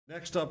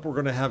Next up, we're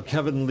going to have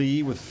Kevin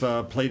Lee with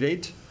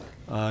Playdate.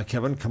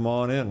 Kevin, come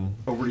on in.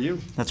 Over to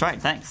you. That's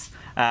right, thanks.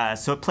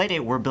 So at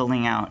Playdate, we're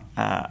building out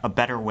a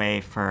better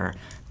way for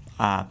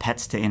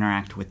pets to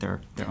interact with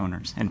their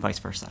owners and vice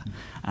versa.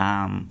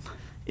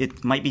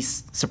 It might be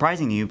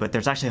surprising to you, but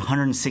there's actually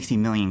 160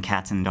 million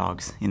cats and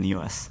dogs in the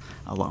US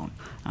alone.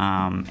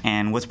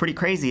 And what's pretty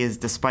crazy is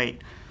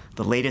despite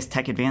the latest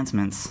tech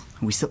advancements,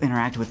 we still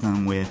interact with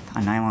them with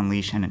a nylon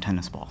leash and a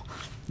tennis ball.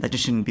 That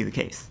just shouldn't be the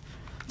case.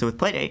 So with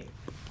Playdate,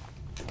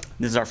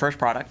 this is our first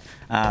product.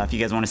 If you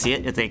guys want to see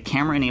it, it's a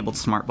camera-enabled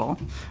smart ball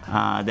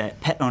that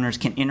pet owners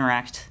can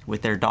interact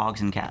with their dogs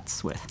and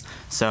cats with.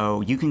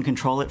 So you can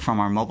control it from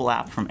our mobile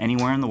app from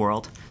anywhere in the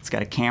world. It's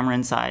got a camera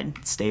inside,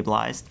 it's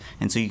stabilized,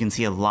 and so you can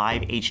see a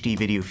live HD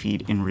video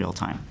feed in real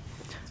time.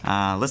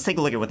 Let's take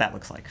a look at what that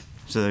looks like.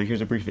 So here's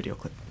a brief video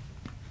clip.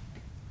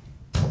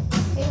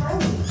 Hey,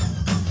 Harley.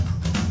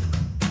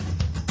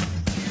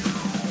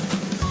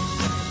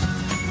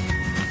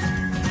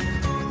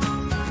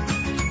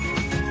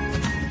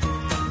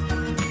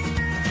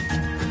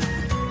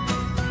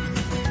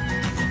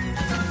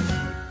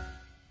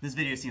 This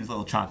video seems a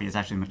little choppy. It's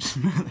actually much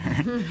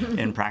smoother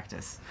in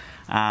practice.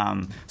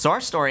 So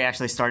our story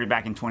actually started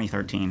back in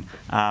 2013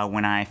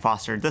 when I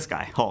fostered this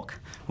guy, Hulk,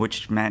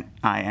 which meant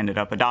I ended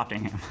up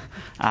adopting him.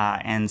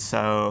 And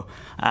so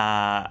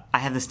I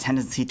have this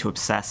tendency to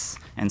obsess,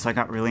 and so I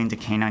got really into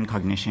canine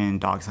cognition,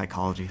 dog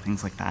psychology,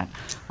 things like that.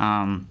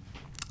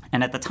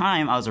 And at the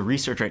time, I was a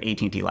researcher at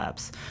AT&T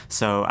Labs.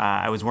 So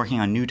I was working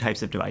on new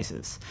types of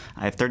devices.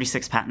 I have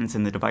 36 patents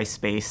in the device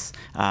space,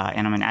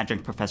 and I'm an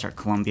adjunct professor at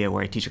Columbia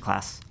where I teach a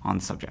class on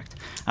the subject.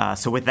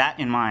 So with that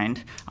in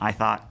mind, I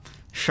thought,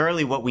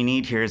 surely what we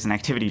need here is an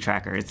activity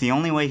tracker. It's the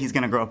only way he's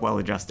going to grow up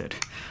well-adjusted.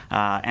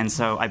 And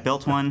so I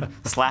built one,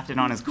 slapped it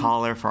on his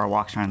collar for our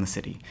walks around the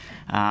city.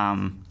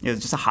 It was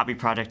just a hobby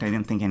project. I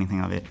didn't think anything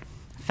of it.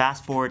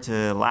 Fast forward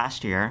to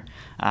last year,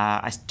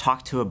 I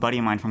talked to a buddy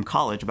of mine from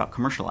college about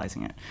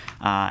commercializing it.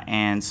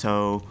 And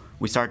so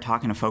we started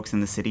talking to folks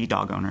in the city,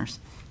 dog owners.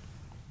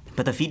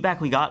 But the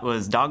feedback we got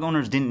was dog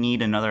owners didn't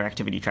need another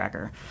activity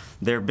tracker.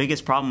 Their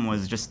biggest problem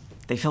was just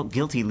they felt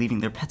guilty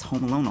leaving their pets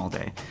home alone all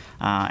day.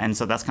 And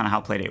so that's kind of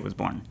how Playdate was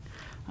born.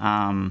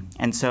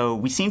 And so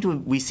we seem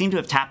to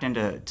have tapped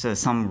into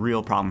some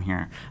real problem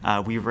here.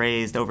 We've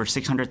raised over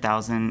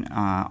 $600,000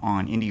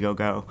 on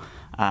Indiegogo,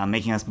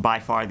 making us by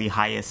far the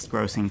highest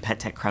grossing pet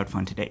tech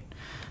crowdfund to date.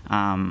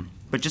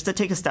 But just to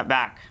take a step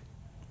back,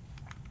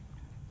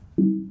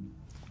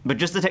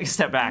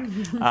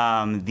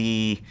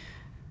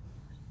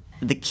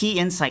 the key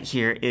insight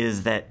here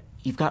is that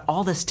you've got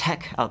all this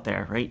tech out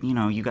there, right? You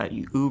know, you've got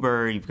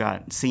Uber, you've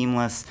got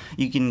Seamless,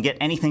 you can get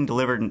anything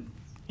delivered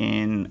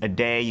in a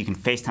day, you can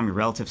FaceTime your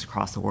relatives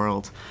across the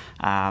world.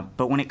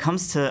 But when it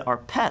comes to our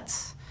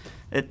pets,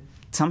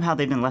 somehow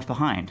they've been left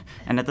behind.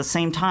 And at the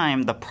same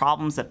time, the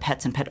problems that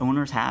pets and pet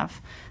owners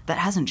have, that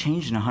hasn't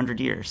changed in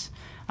 100 years.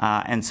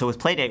 And so with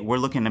Playdate, we're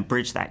looking to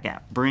bridge that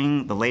gap,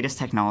 bring the latest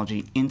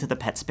technology into the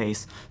pet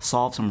space,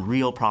 solve some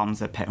real problems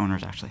that pet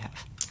owners actually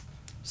have.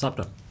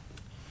 Sapna.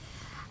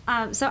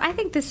 So I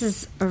think this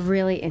is a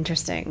really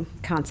interesting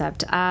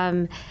concept.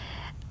 I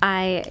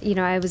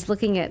was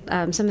looking at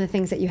some of the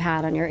things that you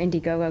had on your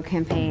Indiegogo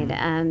campaign,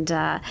 and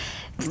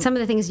some of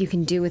the things you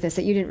can do with this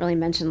that you didn't really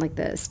mention, like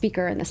the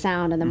speaker and the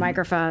sound and the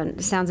microphone.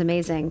 Sounds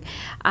amazing.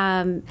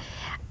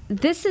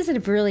 This is a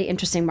really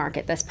interesting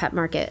market, this pet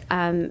market.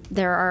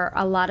 There are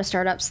a lot of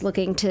startups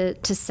looking to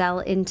sell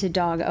into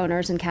dog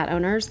owners and cat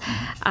owners.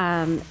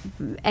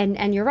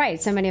 And you're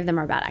right, so many of them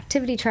are about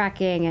activity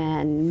tracking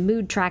and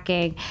mood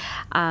tracking.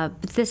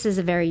 But this is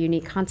a very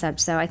unique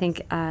concept, so I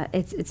think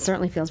it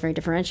certainly feels very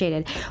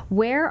differentiated.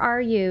 Where are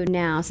you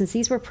now, since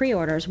these were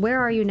pre-orders, where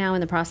are you now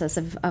in the process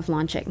of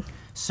launching?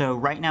 So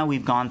right now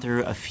we've gone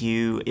through a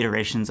few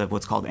iterations of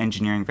what's called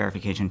engineering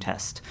verification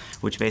test,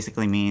 which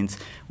basically means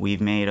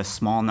we've made a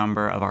small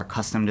number of our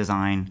custom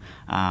design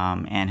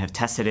and have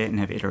tested it and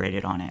have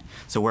iterated on it.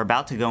 So we're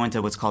about to go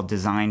into what's called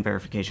design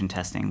verification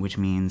testing, which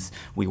means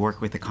we work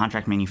with the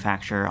contract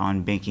manufacturer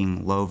on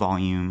making low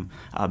volume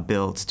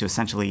builds to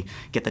essentially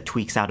get the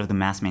tweaks out of the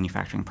mass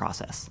manufacturing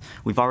process.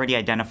 We've already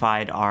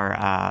identified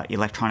our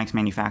electronics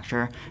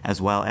manufacturer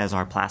as well as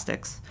our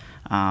plastics.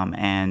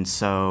 And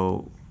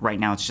so right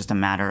now it's just a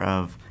matter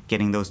of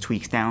getting those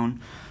tweaks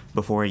down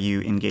before you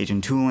engage in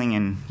tooling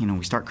and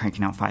we start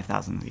cranking out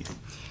 5,000 of these.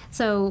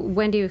 So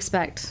when do you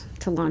expect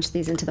to launch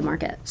these into the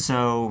market?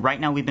 So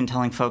right now we've been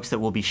telling folks that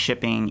we'll be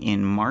shipping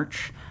in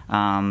March.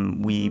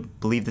 We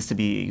believe this to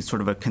be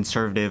sort of a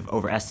conservative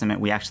overestimate.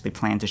 We actually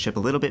plan to ship a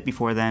little bit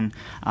before then.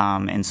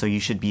 And so you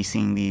should be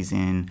seeing these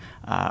in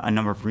a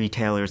number of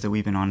retailers that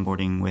we've been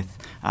onboarding with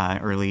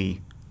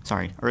early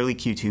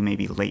Q2,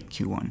 maybe late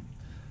Q1.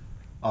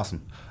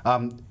 Awesome.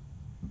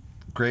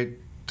 Great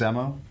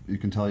demo. You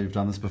can tell you've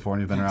done this before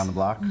and you've been around the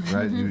block,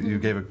 right? You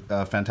gave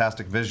a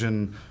fantastic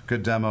vision,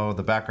 good demo.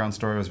 The background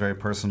story was very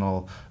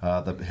personal.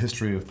 The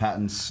history of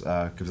patents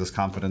gives us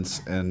confidence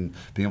in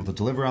being able to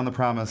deliver on the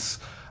promise.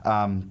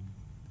 And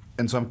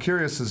so I'm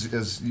curious,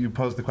 as you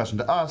posed the question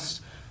to us,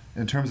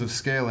 in terms of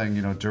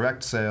scaling,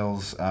 direct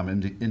sales,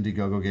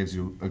 Indiegogo gives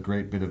you a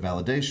great bit of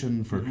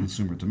validation for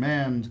consumer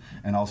demand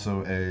and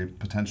also a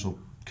potential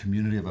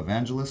community of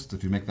evangelists.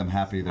 If you make them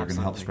happy, they're going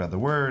to help spread the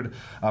word.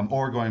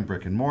 Or going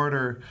brick and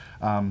mortar.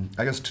 I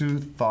guess two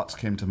thoughts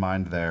came to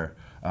mind there.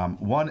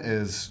 One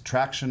is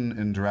traction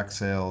in direct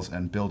sales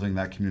and building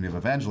that community of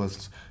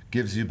evangelists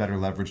gives you better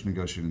leverage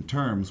negotiating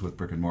terms with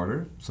brick and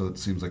mortar. So it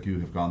seems like you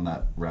have gone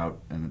that route,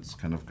 and it's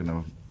kind of going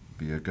to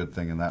be a good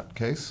thing in that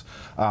case.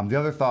 The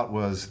other thought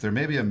was there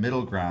may be a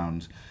middle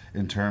ground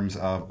in terms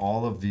of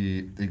all of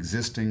the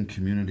existing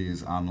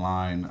communities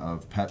online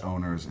of pet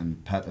owners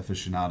and pet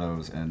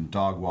aficionados and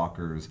dog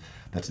walkers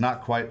that's not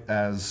quite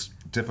as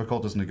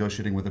difficult as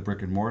negotiating with a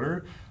brick and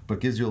mortar, but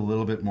gives you a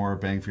little bit more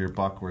bang for your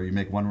buck where you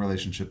make one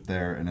relationship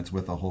there and it's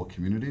with a whole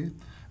community.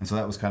 And so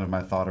that was kind of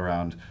my thought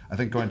around, I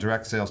think going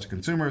direct sales to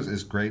consumers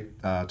is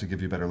great to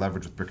give you better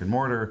leverage with brick and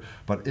mortar,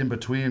 but in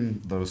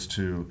between those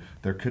two,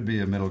 there could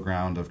be a middle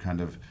ground of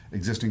kind of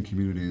existing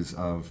communities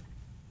of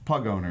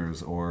pug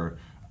owners, or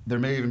there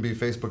may even be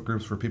Facebook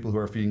groups for people who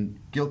are feeling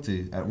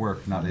guilty at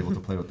work, not able to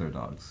play with their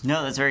dogs.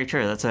 No, that's very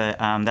true. That's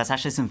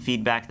actually some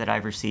feedback that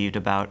I've received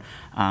about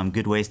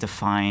good ways to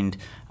find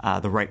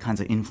the right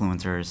kinds of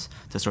influencers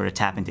to sort of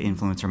tap into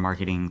influencer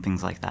marketing,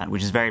 things like that,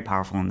 which is very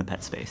powerful in the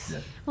pet space. Yeah.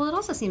 Well, it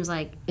also seems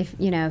like if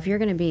you're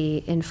going to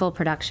be in full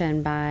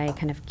production by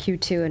kind of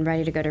Q2 and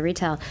ready to go to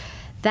retail,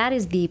 that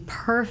is the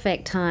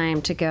perfect time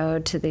to go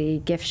to the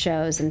gift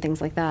shows and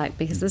things like that,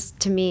 because this,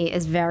 to me,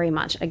 is very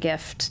much a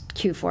gift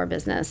Q4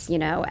 business.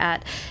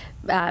 At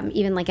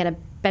even like at a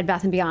Bed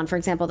Bath & Beyond, for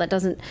example, that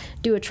doesn't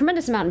do a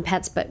tremendous amount in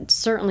pets, but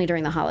certainly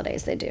during the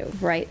holidays they do,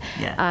 right?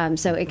 Yeah.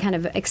 So it kind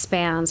of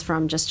expands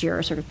from just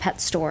your sort of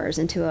pet stores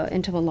into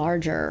a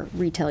larger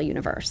retail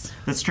universe.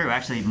 That's true.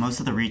 Actually,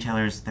 most of the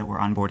retailers that we're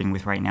onboarding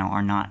with right now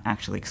are not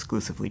actually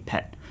exclusively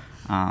pet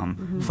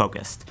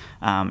focused.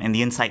 And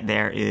the insight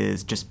there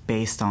is just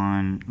based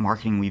on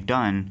marketing we've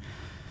done.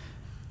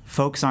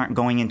 Folks aren't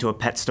going into a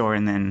pet store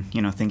and then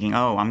thinking,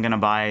 oh, I'm going to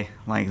buy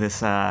like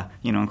this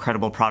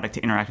incredible product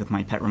to interact with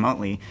my pet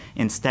remotely.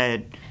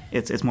 Instead,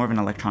 it's more of an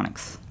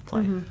electronics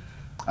play.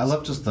 I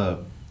love just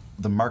the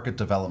market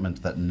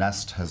development that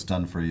Nest has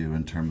done for you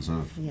in terms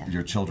of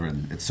your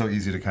children. It's so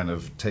easy to kind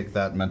of take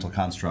that mental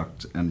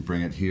construct and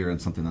bring it here in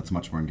something that's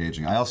much more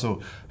engaging. I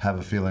also have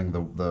a feeling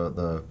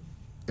the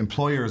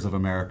employers of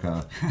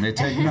America may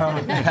take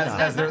note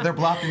as they're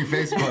blocking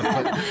Facebook,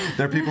 but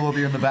their people will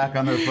be in the back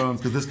on their phones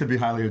because this could be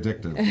highly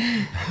addictive.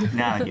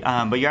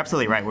 No, but you're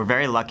absolutely right. We're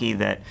very lucky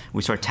that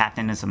we sort of tapped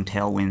into some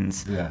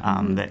tailwinds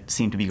that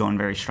seem to be going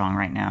very strong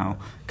right now.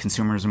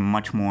 Consumers are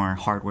much more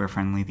hardware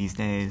friendly these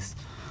days.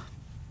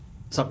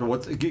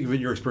 Sapna, given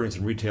your experience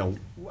in retail,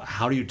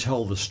 how do you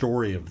tell the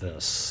story of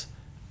this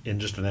in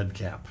just an end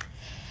cap?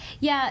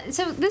 Yeah,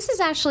 so this is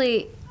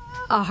actually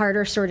a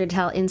harder story to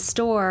tell in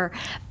store,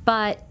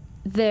 but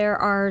there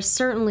are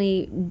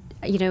certainly,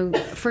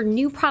 for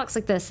new products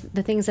like this,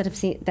 the things that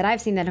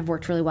I've seen that have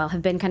worked really well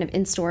have been kind of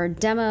in-store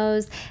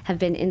demos, have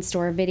been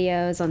in-store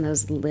videos on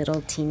those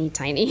little teeny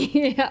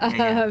tiny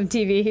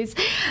TVs,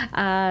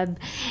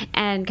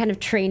 and kind of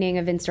training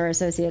of in-store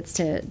associates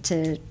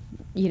to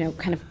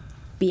kind of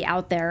be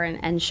out there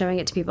and showing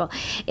it to people.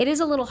 It is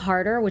a little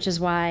harder, which is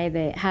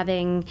why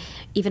having,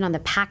 even on the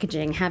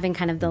packaging, having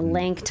kind of the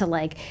link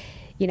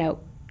to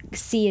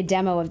see a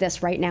demo of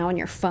this right now on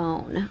your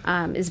phone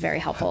is very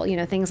helpful.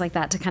 Things like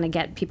that to kind of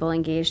get people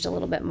engaged a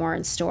little bit more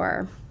in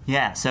store.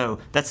 Yeah, so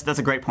that's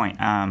a great point.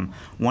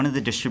 One of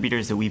the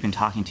distributors that we've been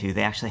talking to,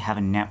 they actually have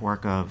a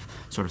network of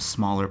sort of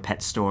smaller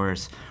pet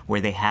stores where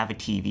they have a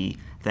TV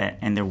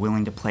and they're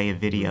willing to play a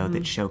video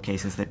that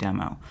showcases the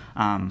demo.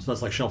 So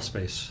that's like shelf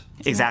space.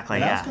 Exactly,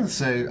 And yeah. I was going to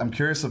say, I'm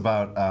curious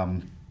about,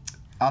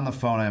 on the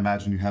phone, I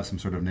imagine you have some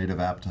sort of native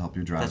app to help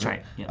you drive That's it.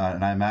 right, yeah.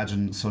 And I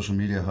imagine social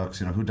media hooks,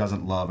 who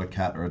doesn't love a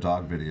cat or a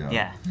dog video?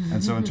 Yeah.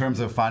 And so in terms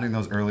of finding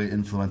those early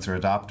influencer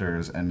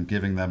adopters and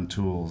giving them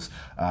tools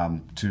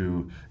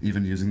to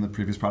even using the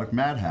previous product,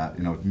 Mad Hat,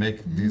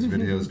 make these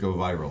videos go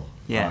viral.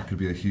 Yeah. Could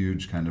be a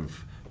huge kind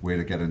of way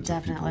to get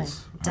into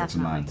people's hearts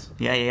and minds.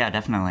 Yeah,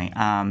 definitely.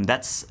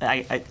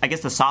 I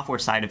guess the software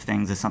side of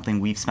things is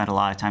something we've spent a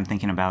lot of time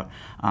thinking about.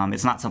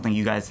 It's not something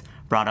you guys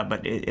brought up,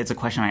 but it's a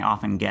question I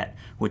often get,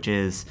 which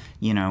is,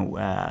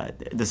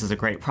 this is a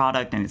great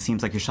product and it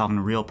seems like you're solving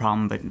a real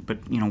problem, but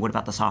what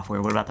about the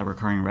software? What about the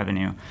recurring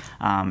revenue?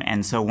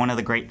 And so one of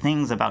the great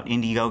things about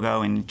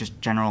Indiegogo and just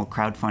general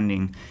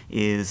crowdfunding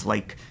is,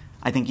 like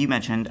I think you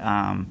mentioned,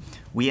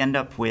 we end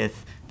up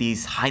with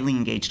these highly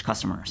engaged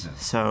customers.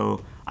 Yes.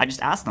 So I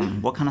just asked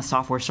them, what kind of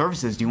software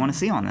services do you want to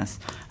see on this?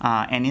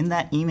 And in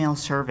that email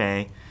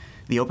survey,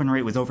 the open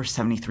rate was over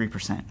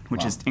 73%,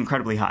 which is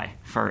incredibly high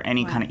for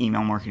any kind of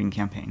email marketing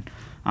campaign.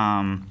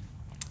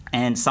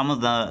 And some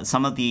of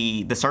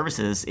the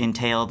services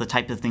entail the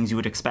type of things you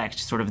would expect,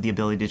 sort of the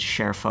ability to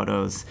share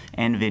photos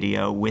and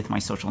video with my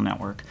social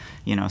network,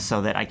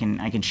 so that I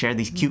can share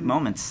these cute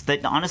moments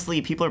that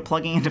honestly people are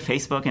plugging into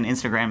Facebook and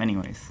Instagram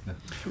anyways.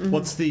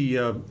 What's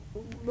the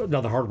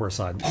now the hardware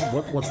side?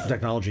 What's the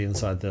technology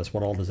inside this?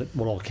 What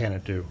all can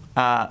it do?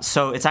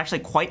 So it's actually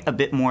quite a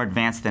bit more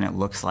advanced than it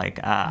looks like.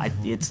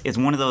 It's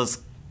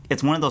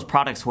one of those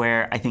products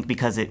where I think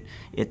because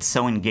it's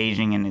so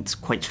engaging and it's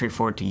quite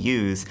straightforward to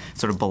use,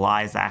 sort of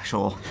belies the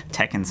actual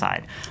tech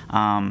inside.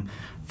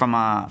 From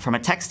a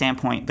tech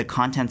standpoint, the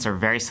contents are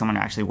very similar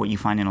to actually what you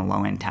find in a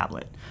low-end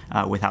tablet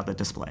without the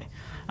display.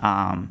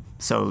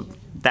 So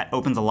that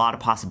opens a lot of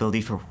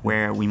possibility for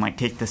where we might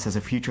take this as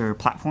a future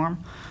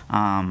platform.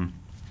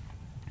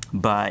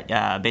 But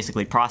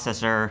basically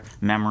processor,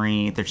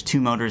 memory, there's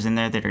 2 motors in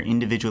there that are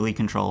individually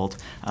controlled,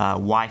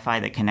 Wi-Fi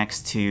that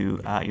connects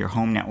to your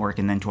home network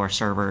and then to our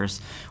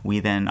servers. We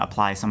then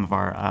apply some of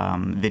our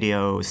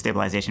video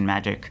stabilization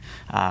magic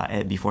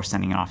before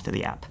sending it off to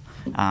the app.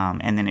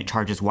 And then it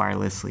charges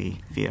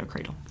wirelessly via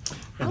Cradle.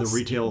 And the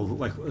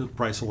retail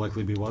price will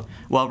likely be what?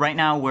 Well, right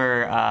now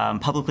we're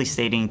publicly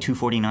stating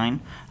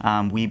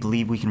 $249. We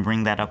believe we can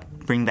bring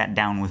that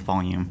down with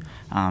volume,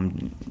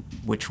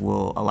 which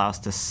will allow us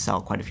to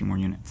sell quite a few more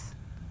units.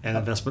 And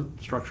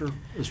investment structure,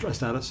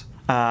 status?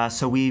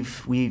 So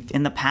we've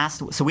in the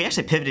past. So we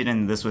actually pivoted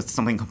into this with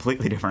something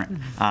completely different.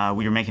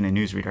 We were making a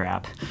newsreader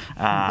app,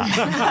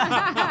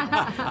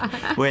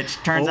 which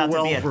turns out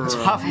to be a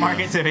tough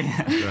market to be.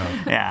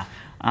 Yeah.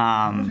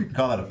 If you can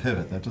call that a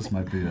pivot, that just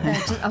might be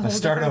a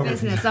start over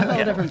business, a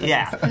whole different business.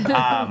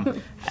 Yeah.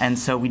 And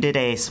so we did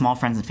a small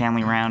friends and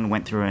family round,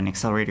 went through an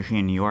accelerator here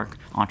in New York,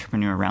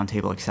 Entrepreneur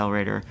Roundtable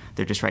Accelerator.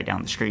 They're just right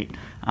down the street.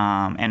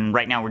 And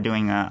right now we're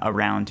doing a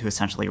round to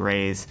essentially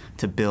raise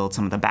to build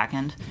some of the back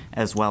end,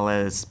 as well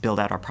as build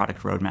out our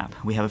product roadmap.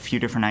 We have a few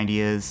different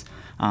ideas.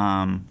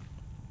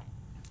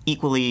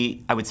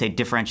 Equally, I would say,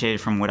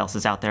 differentiated from what else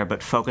is out there,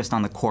 but focused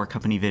on the core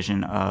company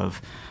vision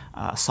of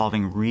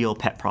solving real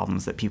pet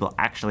problems that people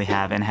actually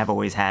have and have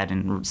always had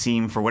and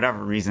seem, for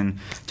whatever reason,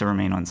 to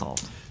remain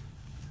unsolved.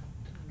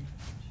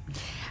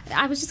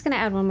 I was just going to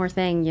add one more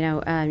thing.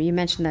 You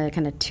mentioned the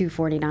kind of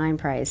 $249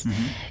 price,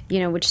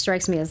 which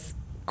strikes me as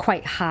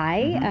quite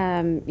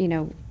high.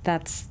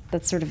 That's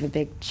sort of a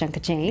big chunk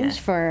of change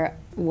for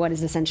what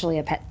is essentially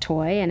a pet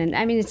toy. And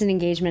I mean, it's an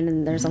engagement,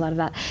 and there's a lot of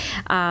that.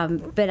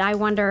 But I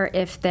wonder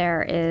if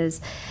there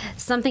is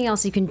something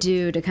else you can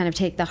do to kind of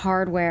take the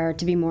hardware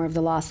to be more of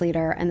the loss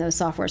leader and those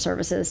software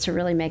services to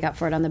really make up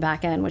for it on the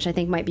back end, which I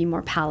think might be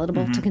more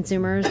palatable to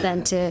consumers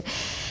than to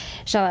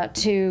shell out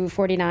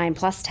 $249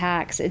 plus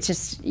tax. It's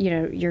just,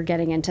 you're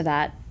getting into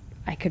that.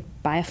 I could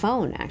buy a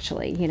phone,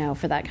 actually,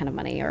 for that kind of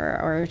money,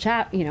 or a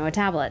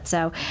tablet.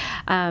 So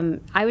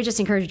I would just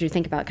encourage you to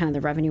think about kind of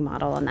the revenue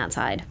model on that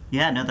side.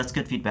 Yeah, no, that's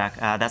good feedback.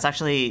 That's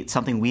actually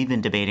something we've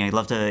been debating. I'd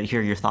love to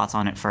hear your thoughts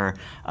on it for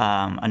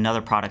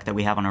another product that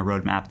we have on our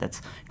roadmap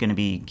that's going to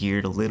be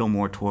geared a little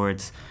more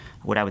towards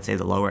what I would say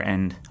the lower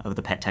end of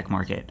the pet tech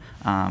market,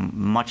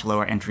 much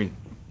lower entry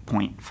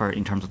point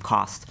in terms of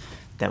cost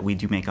that we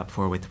do make up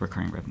for with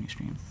recurring revenue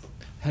streams.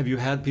 Have you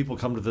had people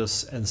come to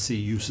this and see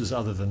uses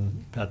other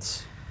than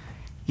pets?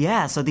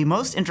 Yeah, so the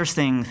most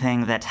interesting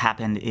thing that's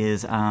happened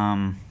is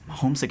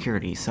home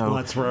security. So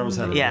that's where I was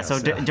headed. Yeah,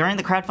 during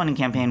the crowdfunding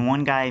campaign,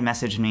 one guy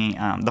messaged me,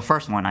 the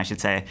first one I should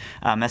say,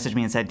 messaged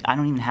me and said, I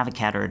don't even have a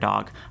cat or a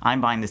dog.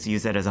 I'm buying this to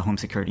use it as a home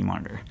security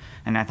monitor.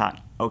 And I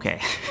thought, okay,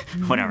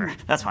 whatever,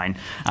 that's fine.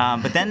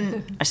 But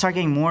then I started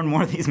getting more and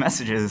more of these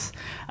messages.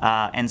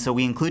 And so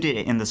we included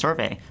it in the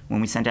survey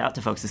when we sent it out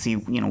to folks to see,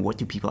 what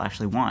do people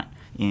actually want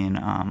in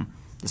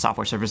the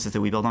software services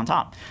that we build on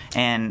top.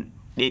 And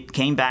it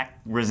came back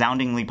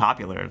resoundingly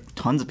popular.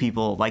 Tons of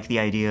people like the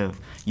idea of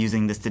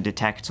using this to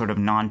detect sort of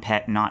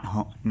non-pet,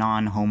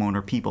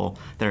 non-homeowner people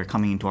that are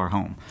coming into our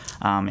home.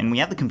 And we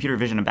have the computer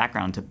vision and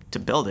background to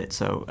build it,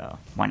 so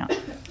why not?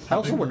 I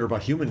also wonder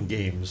about human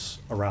games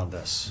around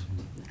this.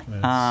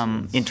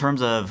 In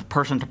terms of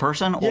person to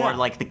person, or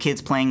like the kids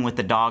playing with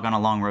the dog on a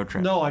long road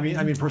trip? No, I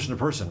mean person to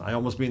person. I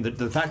almost mean that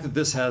the fact that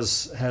this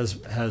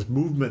has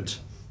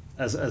movement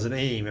as an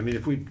aim. I mean,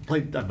 if we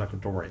played, I'm not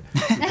going to worry.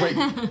 We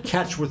played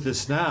catch with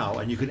this now,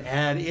 and you could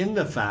add in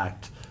the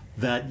fact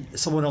that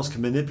someone else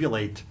can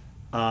manipulate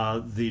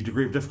the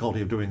degree of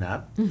difficulty of doing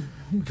that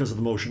because of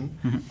the motion,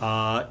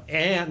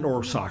 and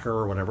or soccer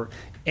or whatever,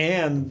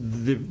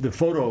 and the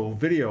photo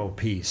video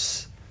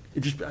piece. It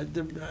just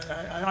the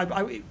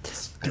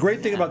great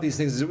thing about these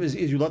things is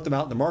you let them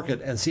out in the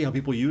market and see how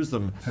people use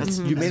them.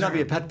 You may not be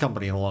a pet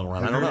company in the long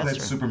run. I don't know. Have you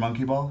played Super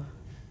Monkey Ball?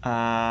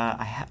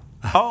 I have.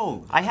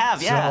 Oh, I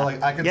have, yeah. So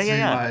I can see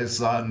my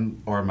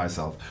son or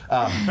myself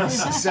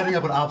setting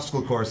up an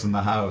obstacle course in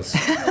the house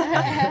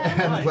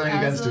and playing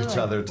against each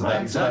other to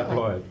that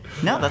point.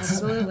 No,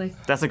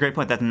 that's a great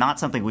point. That's not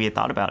something we had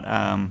thought about.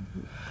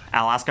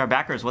 I'll ask our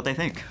backers what they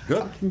think.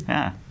 Good.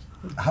 Yeah.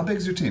 How big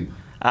is your team?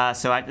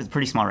 It's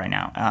pretty small right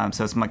now.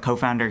 So it's my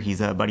co-founder.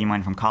 He's a buddy of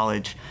mine from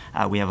college.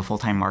 We have a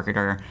full-time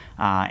marketer.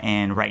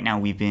 And right now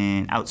we've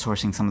been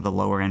outsourcing some of the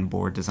lower-end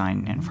board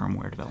design and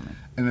firmware development.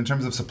 And in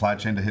terms of supply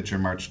chain to hit your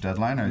March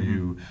deadline, are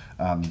you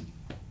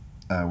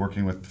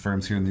working with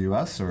firms here in the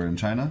U.S. or in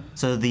China?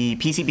 So the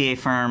PCBA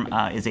firm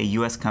is a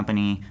U.S.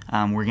 company.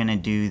 We're going to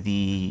do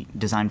the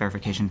design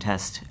verification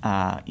test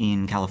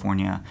in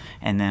California,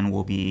 and then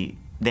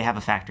they have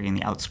a factory in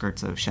the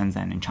outskirts of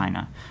Shenzhen in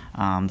China.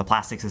 The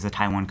Plastics is a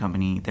Taiwan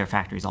company. Their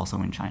factory is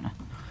also in China.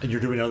 And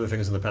you're doing other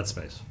things in the pet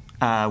space?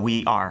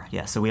 We are, yes.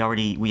 Yeah. So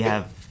we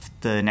have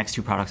the next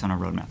 2 products on our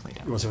roadmap laid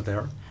out. You want to say what they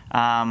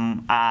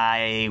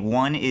are?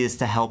 One is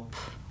to help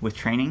with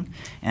training,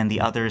 and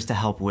the other is to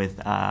help with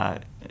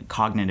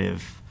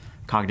cognitive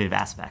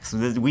aspects.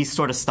 So we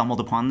sort of stumbled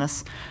upon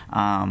this.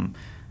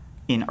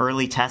 In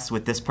early tests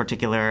with this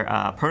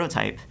particular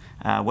prototype,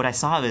 what I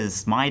saw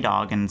is my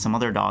dog and some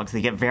other dogs,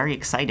 they get very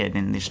excited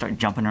and they start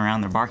jumping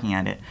around, they're barking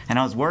at it. And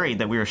I was worried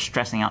that we were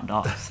stressing out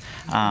dogs.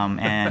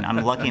 And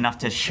I'm lucky enough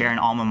to share an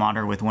alma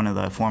mater with one of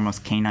the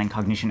foremost canine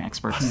cognition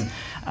experts.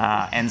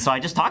 And so I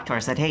just talked to her. I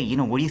said, hey,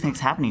 what do you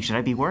think's happening? Should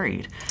I be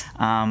worried?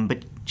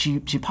 But she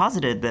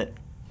posited that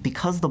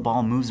because the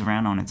ball moves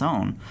around on its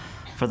own,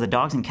 for the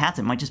dogs and cats,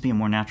 it might just be a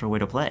more natural way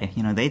to play.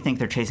 They think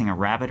they're chasing a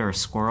rabbit or a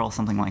squirrel,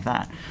 something like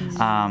that.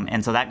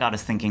 And so that got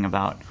us thinking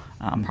about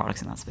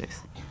products in that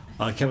space.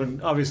 Kevin,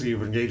 obviously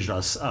you've engaged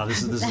us.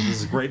 This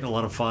is great and a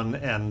lot of fun,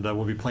 and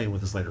we'll be playing with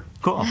this later.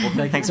 Cool. Well,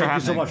 thanks for having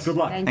me. Thank you so much. Good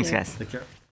luck. Thanks, guys. Take care.